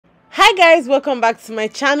Hi guys, welcome back to my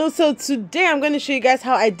channel. So today I'm going to show you guys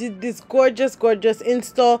how I did this gorgeous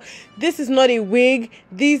install. This is not a wig,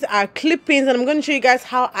 these are clip-ins, and I'm going to show you guys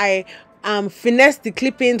how I finesse the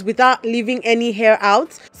clip-ins without leaving any hair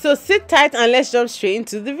out. So sit tight and let's jump straight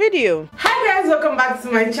into the video. Hi guys, welcome back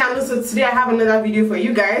to my channel. So today I have another video for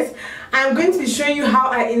you guys. I'm going to be showing you how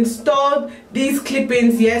I installed these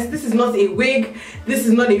clip-ins. Yes, this is not a wig, this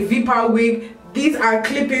is not a V-Power wig. These are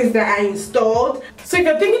clip-ins that I installed. So if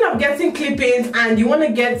you're thinking of getting clip-ins and you want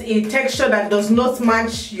to get a texture that does not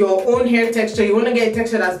match your own hair texture, you want to get a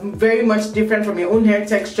texture that's very much different from your own hair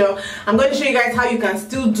texture, I'm going to show you guys how you can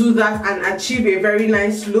still do that and achieve a very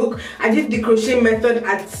nice look. I did the crochet method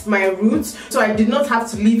at my roots, so I did not have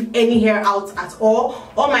to leave any hair out at all.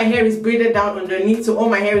 All my hair is braided down underneath, so all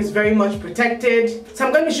my hair is very much protected. So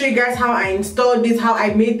I'm going to show you guys how I installed this, how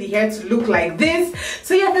I made the hair to look like this.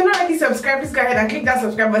 So yeah, if you're not already subscribed, please go ahead and click that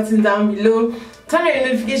subscribe button down below. Turn on your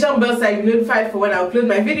notification bell so you'll be notified for when I upload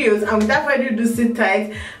my videos. And without further ado, sit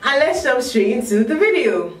tight and let's jump straight into the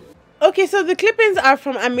video. Okay, so the clip-ins are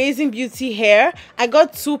from AmazingBeauty Hair. I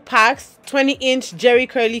got 2 packs, 20-inch Jerry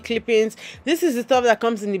curly clip-ins. This is the stuff that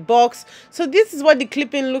comes in the box. So this is what the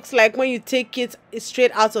clip-in looks like when you take it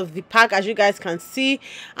straight out of the pack, as you guys can see.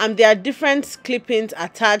 There are different clip-ins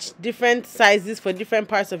attached, different sizes for different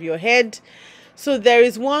parts of your head. So there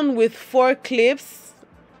is one with 4 clips,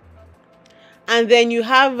 and then you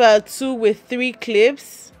have 2 with 3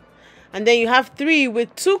 clips, and then you have 3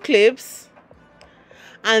 with 2 clips,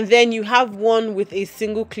 and then you have 1 with a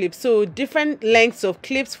single clip. So different lengths of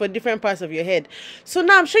clips for different parts of your head. So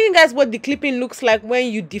now I'm showing you guys what the clipping looks like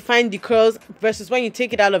when you define the curls versus when you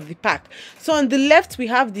take it out of the pack. So on the left we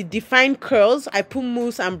have the defined curls. I put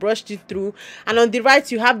mousse and brushed it through, and on the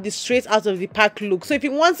right you have the straight out of the pack look. So if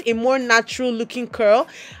you want a more natural looking curl,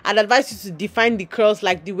 I'd advise you to define the curls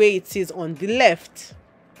like the way it is on the left.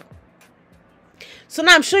 So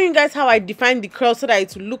now I'm showing you guys how I define the curl so that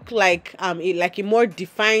it will look like a more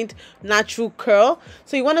defined natural curl.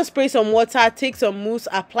 So you want to spray some water, take some mousse,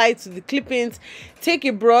 apply it to the clip-ins, take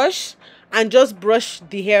a brush and just brush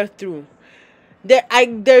the hair through. There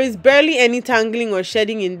is barely any tangling or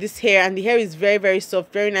shedding in this hair, and the hair is very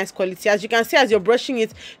soft, very nice quality. As you can see, as you're brushing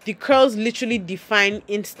it, the curls literally define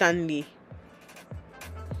instantly.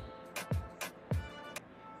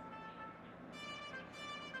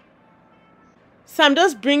 So I'm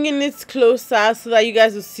just bringing it closer so that you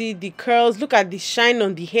guys will see the curls. Look at the shine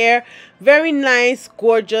on the hair. Very nice,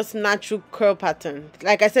 gorgeous, natural curl pattern.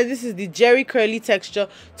 Like I said, this is the Jerry curly texture,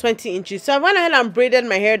 20 inches. So I went ahead and braided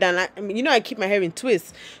my hair down. You know I keep my hair in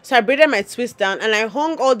twists. So I braided my twist down and I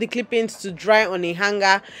hung all the clip-ins to dry on a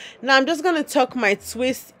hanger. Now I'm just going to tuck my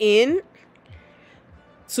twist in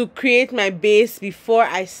to create my base before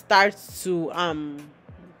I start to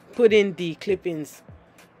put in the clip-ins.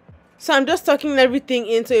 So I'm just tucking everything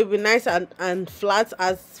in so it'll be nice and flat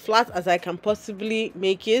as I can possibly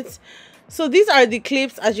make it. So these are the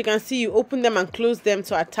clips. As you can see, you open them and close them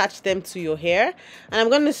to attach them to your hair. And I'm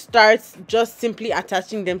going to start just simply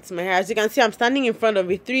attaching them to my hair. As you can see, I'm standing in front of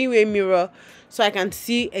a 3-way mirror so I can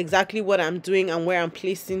see exactly what I'm doing and where I'm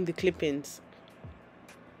placing the clip-ins.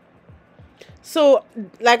 So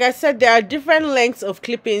like I said, there are different lengths of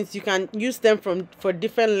clip-ins. You can use them for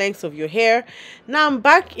different lengths of your hair. Now I'm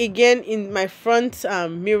back again in my front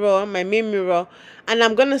mirror, my main mirror, and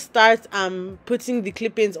I'm gonna start putting the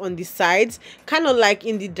clip-ins on the sides, kind of like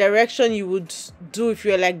in the direction you would do if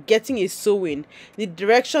you're like getting a sewing. The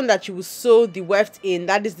direction that you will sew the weft in,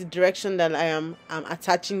 that is the direction that I am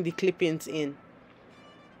attaching the clip-ins in.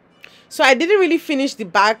 So I didn't really finish the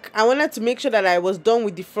back. I wanted to make sure that I was done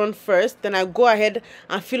with the front first. Then I go ahead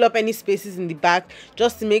and fill up any spaces in the back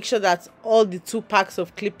just to make sure that all the 2 packs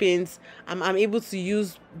of clip-ins, I'm able to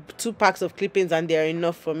use 2 packs of clip-ins and they are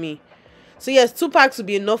enough for me. So yes, 2 packs will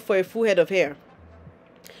be enough for a full head of hair.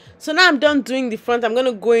 So now I'm done doing the front. I'm going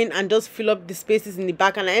to go in and just fill up the spaces in the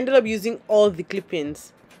back, and I ended up using all the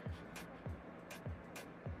clip-ins.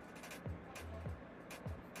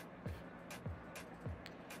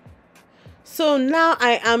 So now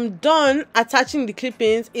I am done attaching the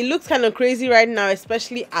clip-ins. It looks kind of crazy right now,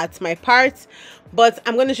 especially at my parts, but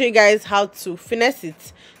I'm going to show you guys how to finesse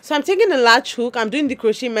it. So I'm taking a latch hook. I'm doing the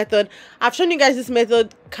crochet method. I've shown you guys this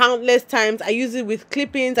method countless times. I use it with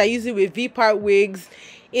clip-ins. I use it with V-part wigs.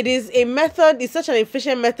 It is a method, it's such an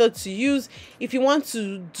efficient method to use if you want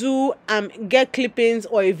to do get clip-ins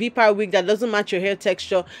or a V-part wig that doesn't match your hair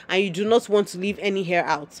texture and you do not want to leave any hair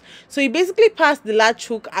out. So you basically pass the latch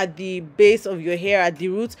hook at the base of your hair, at the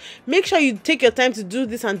roots. Make sure you take your time to do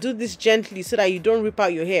this and do this gently so that you don't rip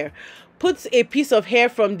out your hair. Put a piece of hair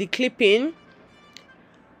from the clip-in,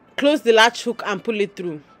 close the latch hook and pull it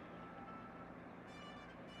through.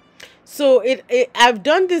 So I've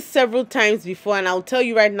done this several times before, and I'll tell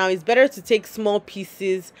you right now, it's better to take small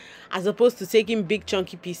pieces as opposed to taking big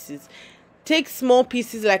chunky pieces. Take small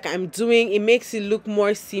pieces like I'm doing. It makes it look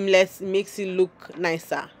more seamless. It makes it look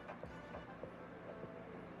nicer.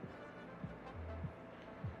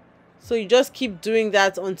 So you just keep doing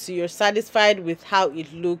that until you're satisfied with how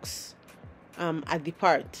it looks at the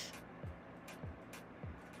part.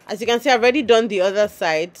 As you can see, I've already done the other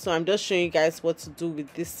side, so I'm just showing you guys what to do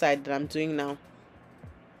with this side that I'm doing now.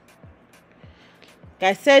 Like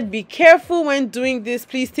I said, be careful when doing this.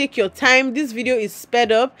 Please take your time. This video is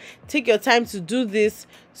sped up. Take your time to do this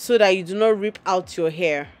so that you do not rip out your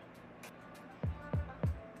hair.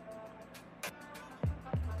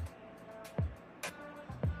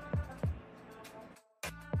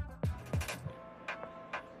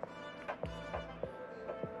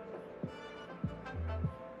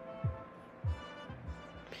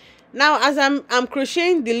 Now, as I'm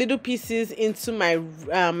crocheting the little pieces into my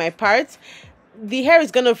my parts, the hair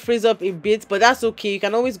is gonna frizz up a bit, but that's okay. You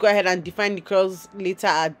can always go ahead and define the curls later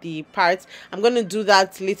at the parts. I'm gonna do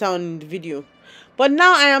that later on in the video. But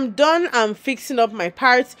now I am done. I'm fixing up my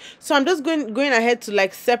parts, so I'm just going ahead to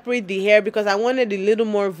like separate the hair because I wanted a little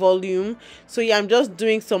more volume. So yeah, I'm just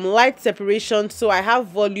doing some light separation so I have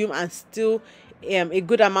volume and still a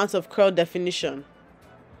good amount of curl definition.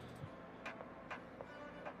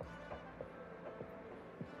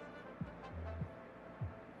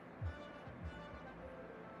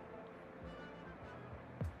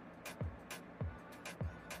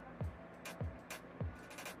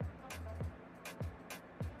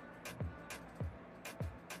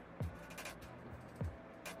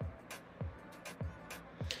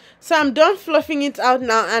 So I'm done fluffing it out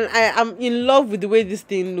now, and I am in love with the way this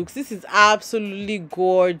thing looks. This is absolutely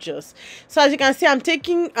gorgeous. So as you can see, I'm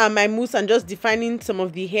taking my mousse and just defining some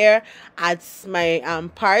of the hair at my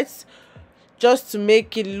parts just to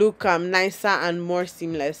make it look nicer and more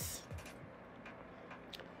seamless.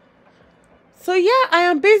 So yeah, I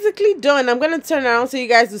am basically done. I'm going to turn around so you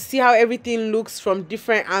guys will see how everything looks from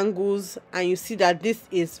different angles, and you see that this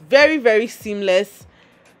is very, very seamless.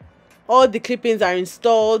 All the clippings are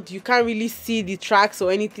installed. You can't really see the tracks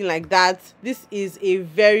or anything like that. This is a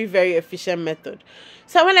very, very efficient method.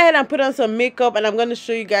 So I went ahead and put on some makeup, and I'm going to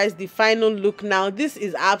show you guys the final look now. This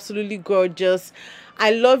is absolutely gorgeous.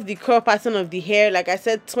 I love the curl pattern of the hair. Like I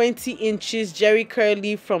said, 20 inches jerry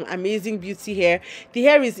curly from Amazing Beauty Hair. The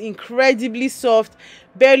hair is incredibly soft,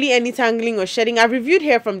 barely any tangling or shedding. I've reviewed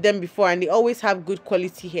hair from them before, and they always have good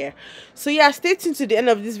quality hair. So yeah, stay tuned to the end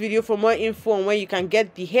of this video for more info on where you can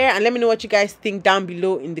get the hair, and let me know what you guys think down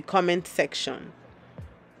below in the comment section.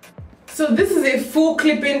 So this is a full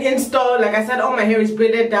clipping install. Like I said, all my hair is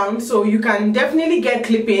braided down, so you can definitely get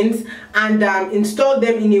clippings and install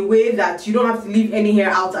them in a way that you don't have to leave any hair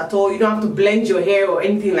out at all. You don't have to blend your hair or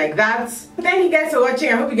anything like that. Thank you guys for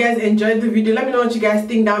watching. I hope you guys enjoyed the video. Let me know what you guys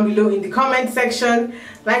think down below in the comment section.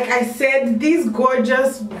 Like I said, these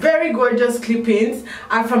gorgeous, very gorgeous clippings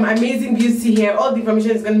are from Amazing Beauty Hair. All the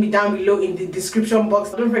information is going to be down below in the description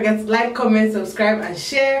box. Don't forget to like, comment, subscribe, and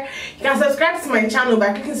share. You can subscribe to my channel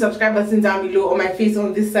by clicking the subscribe button down below on my face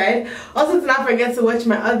on this side. Also, do not forget to watch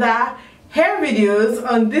my other hair videos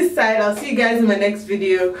on this side. I'll see you guys in my next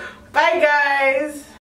video. Bye guys.